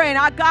keep praying.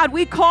 God,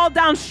 we call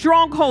down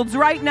strongholds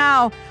right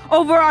now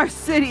over our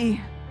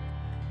city.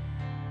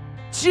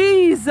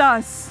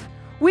 Jesus,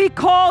 we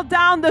call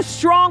down the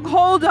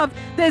stronghold of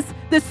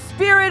the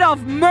spirit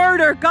of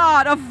murder,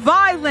 God, of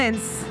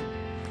violence.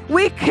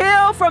 We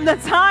kill from the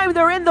time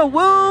they're in the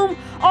womb,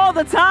 all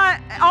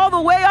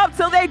the way up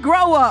till they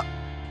grow up.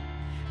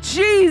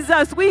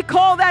 Jesus, we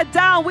call that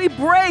down. We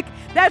break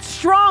that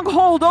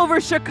stronghold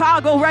over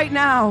Chicago right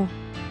now.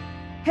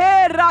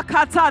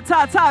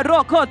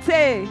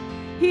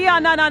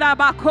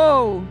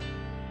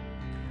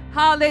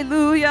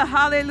 Hallelujah,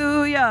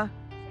 hallelujah.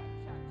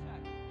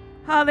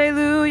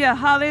 Hallelujah,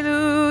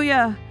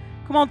 hallelujah.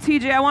 Come on,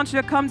 TJ, I want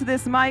you to come to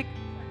this mic.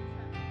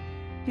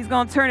 He's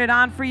going to turn it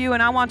on for you,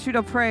 and I want you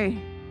to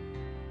pray.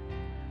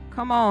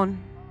 Come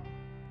on.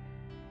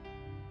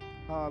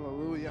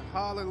 Hallelujah,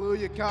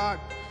 hallelujah, God.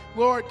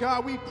 Lord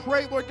God, we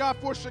pray, Lord God,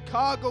 for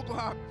Chicago,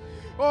 God.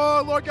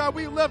 Oh, Lord God,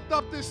 we lift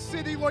up this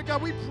city, Lord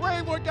God. We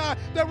pray, Lord God,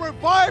 that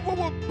revival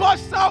will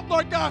bust out,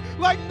 Lord God,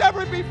 like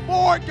never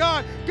before,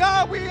 God.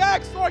 God, we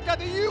ask, Lord God,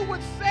 that you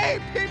would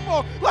save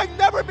people like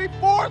never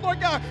before,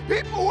 Lord God.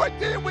 People who are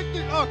dealing with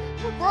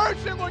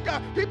perversion, Lord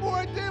God. People who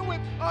are dealing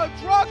with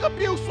drug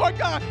abuse, Lord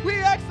God. We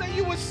ask that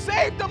you would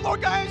save them,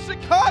 Lord God, in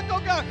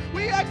Chicago, God.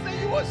 We ask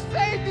that you would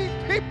save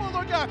these people,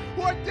 Lord God,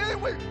 who are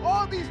dealing with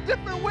all these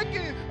different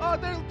wicked,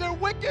 their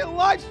wicked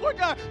lives, Lord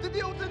God, that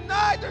they'll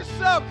deny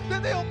themselves,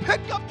 that they'll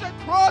pick up their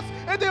cross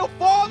and they'll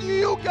follow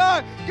you,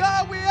 God.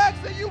 God, we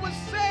ask that you would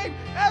save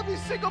every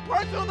single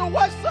person on the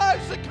west side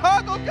of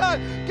Chicago, God.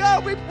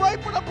 God, we pray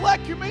for the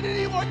black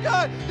community, Lord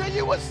God, that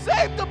you would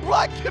save the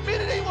black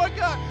community, Lord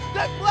God,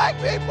 that black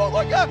people,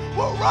 Lord God,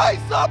 will rise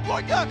up,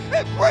 Lord God,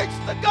 and preach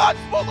the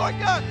gospel, Lord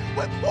God,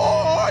 with full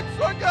hearts,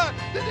 Lord God,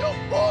 that they'll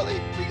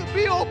fully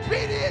be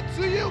obedient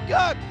to you,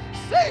 God.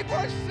 Save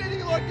our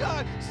city, Lord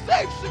God.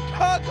 Save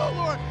Chicago,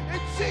 Lord. In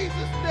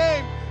Jesus'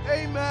 name,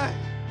 amen.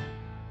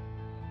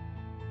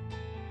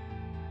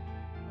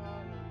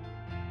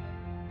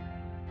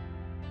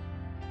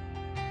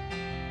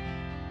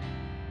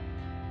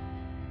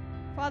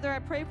 Father, I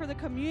pray for the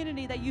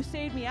community that you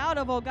saved me out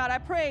of, oh God. I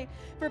pray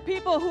for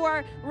people who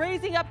are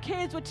raising up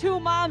kids with two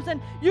moms,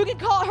 and you can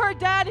call her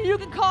dad and you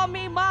can call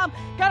me mom.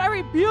 God, I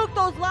rebuke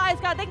those lies,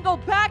 God. They can go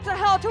back to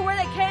hell, to where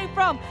they came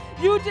from.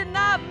 You did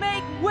not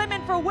make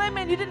women for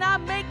women. You did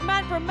not make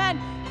men for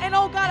men. And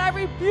oh God, I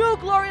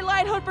rebuke Lori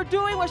Lighthood for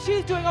doing what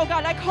she's doing, oh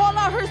God. I call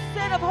out her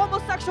sin of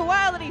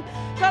homosexuality.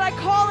 God, I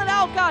call it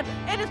out, God.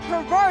 It is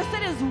perverse.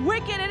 It is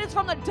wicked. It is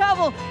from the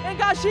devil. And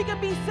God, she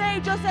can be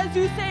saved just as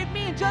you saved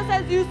me, and just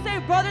as you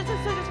saved brothers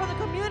and sisters from the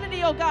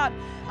community, oh God.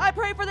 I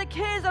pray for the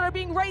kids that are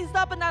being raised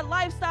up in that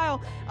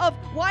lifestyle of,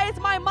 why is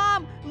my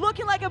mom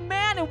looking like a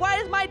man and why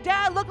does my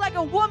dad look like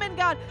a woman,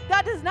 God?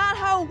 That is not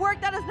how it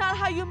worked. That is not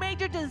how you made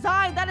your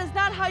design. That is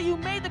not how you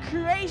made the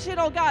creation,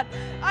 oh God.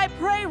 I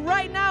pray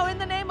right now in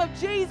the name of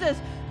Jesus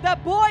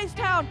that Boys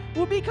Town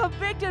will be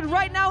convicted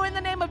right now in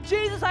the name of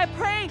Jesus. I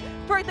pray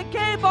for the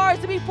gay bars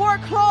to be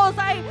foreclosed.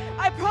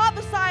 I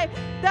prophesy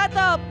that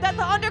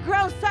the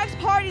underground sex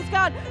parties,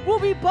 God, will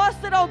be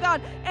busted, oh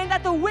God, and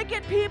that the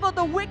wicked people,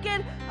 the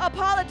wicked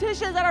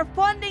politicians that are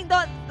funding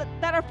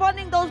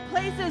those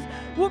places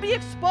will be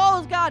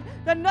exposed, God,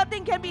 that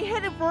nothing can be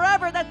hidden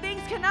forever, that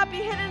things cannot be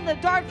hidden in the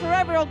dark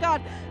forever, oh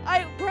God.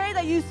 I pray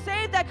that you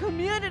save that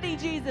community,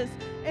 Jesus.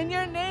 In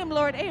your name,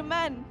 Lord,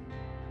 amen.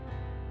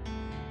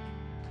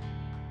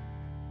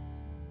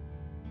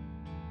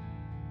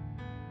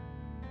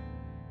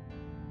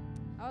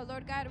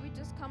 Lord God, we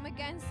just come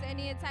against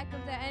any attack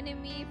of the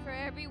enemy for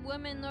every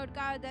woman, Lord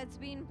God, that's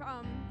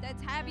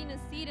having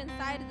a seed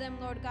inside of them,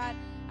 Lord God.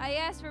 I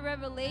ask for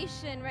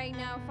revelation right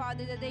now,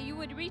 Father, that you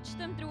would reach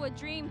them through a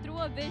dream, through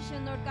a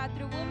vision, Lord God,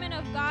 through women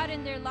of God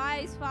in their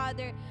lives,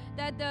 Father,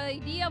 that the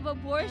idea of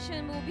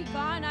abortion will be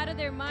gone out of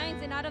their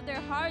minds and out of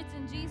their hearts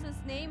in Jesus'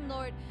 name,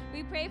 Lord.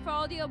 We pray for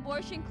all the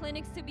abortion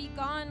clinics to be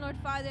gone, Lord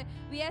Father.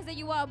 We ask that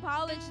you will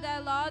abolish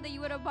that law, that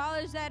you would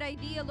abolish that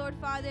idea, Lord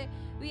Father.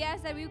 We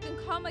ask that we can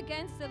come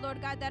against it, Lord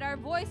God, that our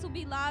voice will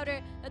be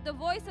louder, that the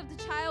voice of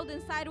the child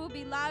inside will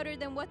be louder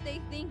than what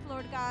they think,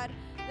 Lord God,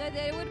 that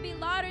it would be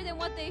louder than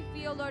what they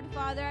feel, Lord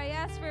Father. I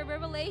ask for a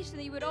revelation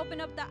that you would open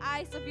up the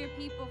eyes of your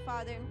people,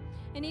 Father.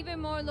 And even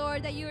more,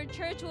 Lord, that your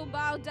church will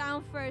bow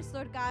down first,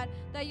 Lord God,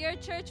 that your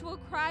church will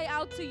cry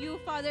out to you,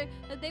 Father,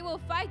 that they will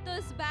fight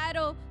this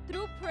battle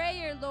through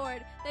prayer,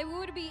 Lord, that we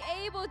would be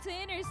able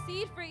to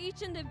intercede for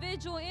each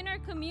individual in our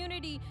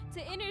community,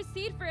 to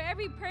intercede for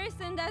every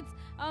person that's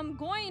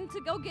going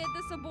to go get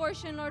this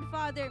abortion, Lord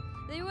Father,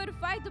 that we would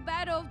fight the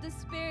battle of the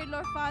Spirit,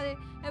 Lord Father,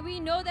 that we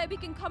know that we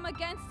can come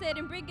against it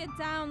and bring it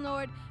down,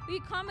 Lord. We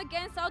come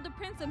against all the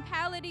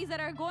principalities that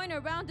are going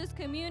around this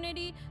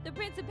community, the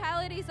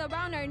principalities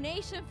around our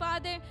nation,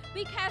 Father.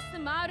 We cast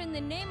them out in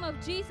the name of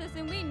Jesus,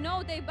 and we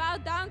know they bow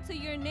down to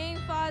your name,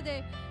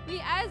 Father. We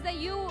ask that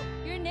your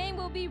name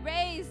will be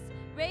raised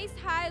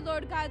high,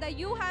 Lord God, that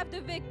you have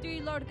the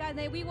victory, Lord God,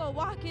 that we will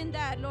walk in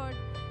that, Lord.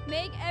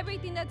 Make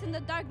everything that's in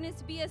the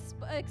darkness be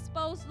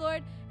exposed,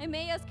 Lord, and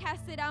may us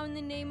cast it out in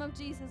the name of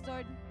Jesus,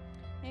 Lord.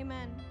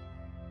 Amen.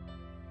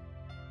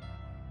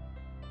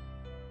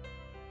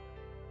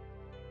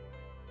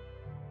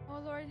 Oh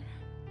Lord,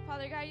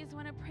 Father God, I just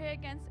want to pray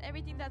against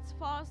everything that's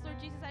false, Lord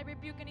Jesus. I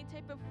rebuke any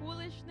type of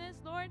foolishness,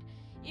 Lord,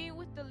 even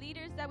with the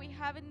leaders that we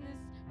have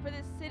for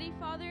this city,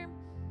 Father.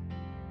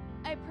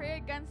 I pray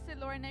against it,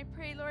 Lord, and I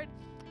pray, Lord,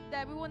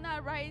 that we will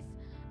not rise,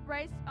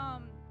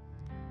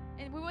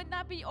 and we would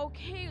not be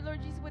okay,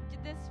 Lord Jesus, with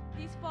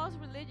these false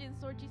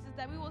religions, Lord Jesus,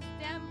 that we will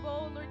stand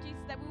bold, Lord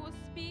Jesus, that we will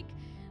speak,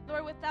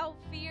 Lord, without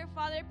fear.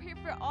 Father, I pray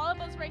for all of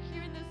us right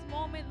here in this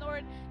moment,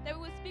 Lord, that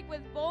we would speak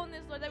with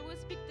boldness, Lord, that we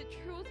would speak the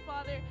truth,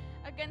 Father,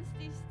 against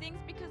these things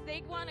because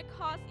they want to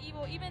cause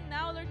evil. Even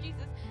now, Lord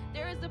Jesus,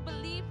 there is a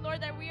belief,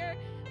 Lord, that we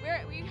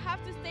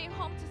have to stay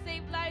home to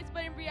save lives,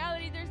 but in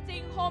reality, they're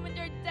staying home and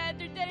they're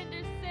dead in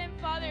their sin,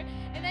 Father.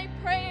 And I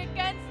pray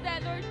against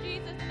that, Lord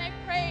Jesus, and I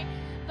pray,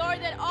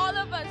 Lord, that all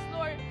of us,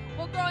 Lord,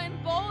 will grow in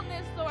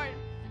boldness, Lord.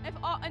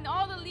 And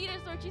all the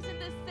leaders, Lord Jesus, in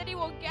this city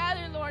will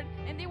gather, Lord,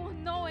 and they will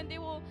know and they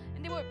will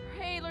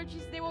pray, Lord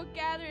Jesus. They will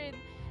gather and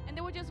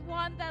they will just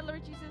want that,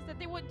 Lord Jesus, that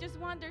they would just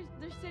want their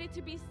city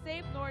to be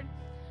saved, Lord.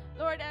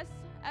 Lord, as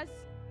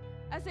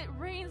it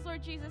rains,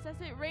 Lord Jesus, as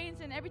it rains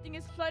and everything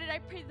is flooded, I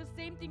pray the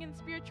same thing in the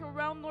spiritual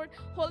realm, Lord.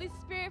 Holy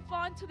Spirit,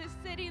 fall into this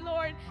city,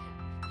 Lord.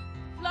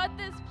 Flood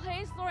this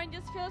place, Lord, and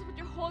just fill us with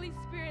your Holy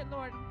Spirit,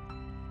 Lord.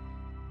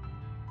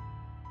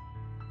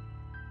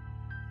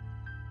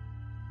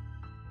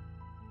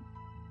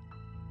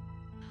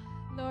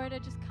 Lord, I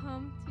just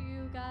come to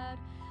you, God.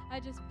 I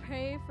just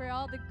pray for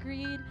all the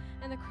greed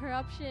and the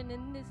corruption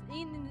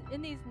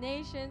in these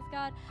nations,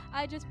 God.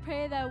 I just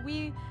pray that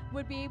we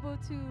would be able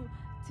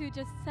to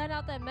just send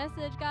out that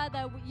message, God,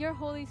 that your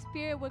Holy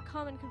Spirit would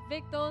come and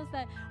convict those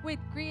that with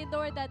greed,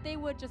 Lord, that they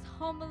would just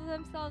humble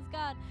themselves,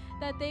 God,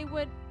 that they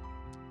would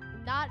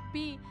not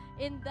be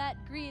in that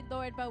greed,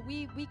 Lord, but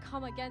we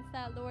come against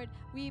that, Lord.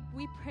 We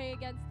pray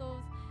against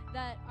those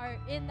that are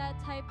in that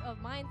type of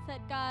mindset,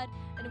 God,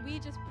 and we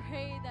just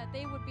pray that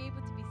they would be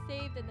able to be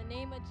saved in the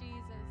name of Jesus.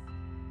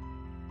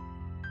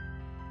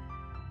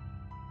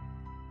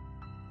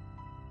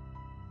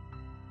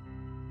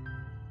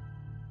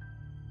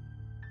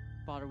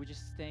 Father, we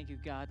just thank you,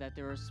 God, that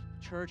there are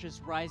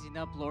churches rising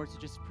up, Lord, to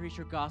just preach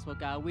your gospel,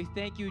 God. We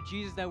thank you,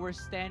 Jesus, that we're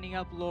standing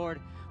up, Lord,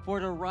 for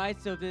the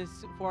rights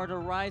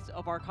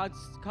of our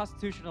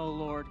constitutional,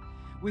 Lord.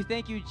 We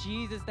thank you,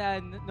 Jesus,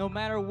 that no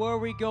matter where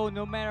we go,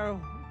 no matter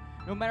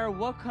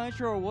what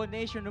country or what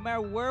nation, no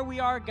matter where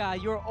we are,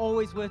 God, you're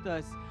always with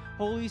us.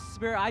 Holy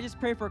Spirit, I just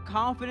pray for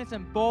confidence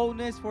and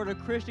boldness for the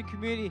Christian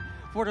community,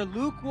 for the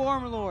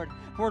lukewarm, Lord,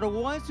 for the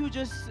ones who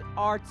just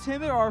are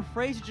timid or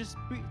afraid to just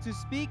to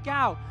speak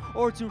out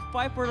or to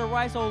fight for the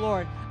rights, oh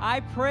Lord. I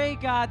pray,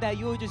 God, that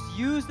you will just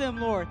use them,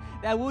 Lord,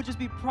 that we'll just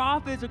be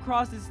prophets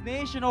across this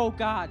nation, oh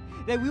God,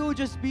 that we will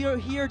just be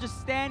here just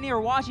standing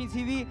or watching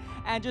TV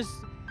and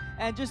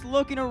just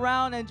looking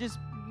around and just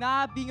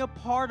not being a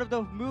part of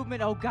the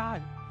movement, oh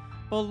God.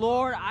 But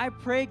Lord, I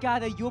pray,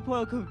 God, that you'll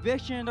put a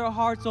conviction in their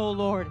hearts, oh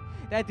Lord,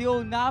 that they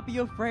will not be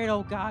afraid,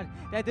 oh God,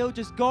 that they'll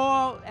just go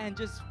out and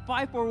just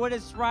fight for what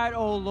is right,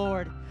 oh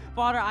Lord.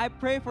 Father, I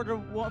pray for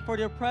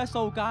the oppressed,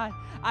 oh God.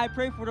 I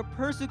pray for the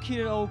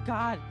persecuted, oh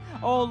God.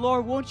 Oh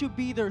Lord, won't you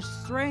be their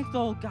strength,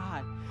 oh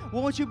God?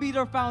 Won't you be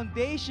their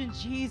foundation,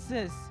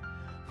 Jesus?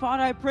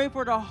 Father, I pray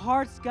for the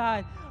hearts,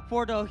 God,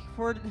 for them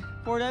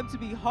to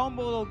be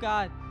humble, oh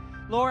God.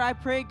 Lord, I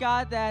pray,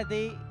 God, that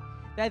they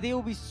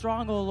will be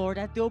strong, oh Lord,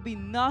 that there'll be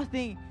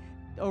nothing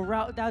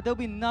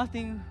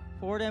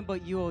for them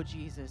but you, oh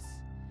Jesus.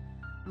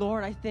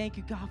 Lord, I thank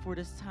you, God, for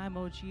this time,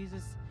 oh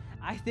Jesus.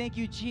 I thank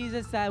you,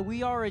 Jesus, that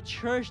we are a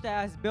church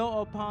that is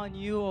built upon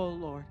you, oh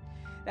Lord.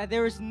 That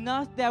there is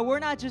nothing, that we're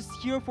not just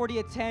here for the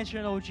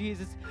attention, oh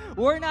Jesus.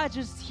 We're not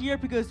just here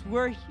because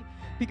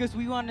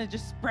we want to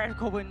just spread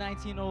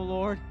COVID-19, oh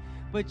Lord.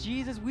 But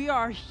Jesus, we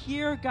are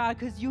here, God,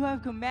 because you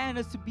have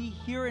commanded us to be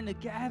here in the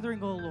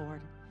gathering, oh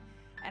Lord.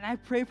 And I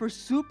pray for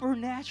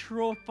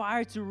supernatural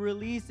fire to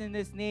release in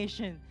this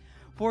nation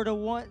for the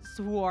ones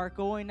who are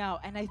going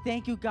out. And I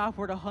thank you, God,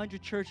 for the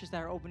 100 churches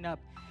that are opened up.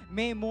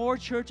 May more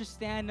churches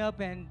stand up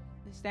and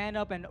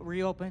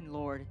reopen,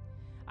 Lord.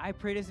 I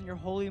pray this in your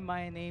holy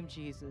mighty name,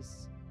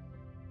 Jesus.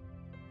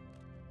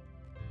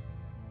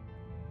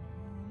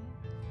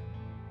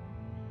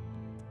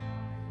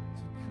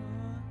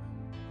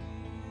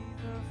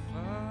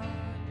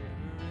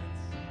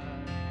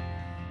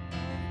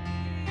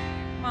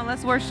 Come on,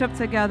 let's worship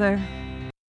together.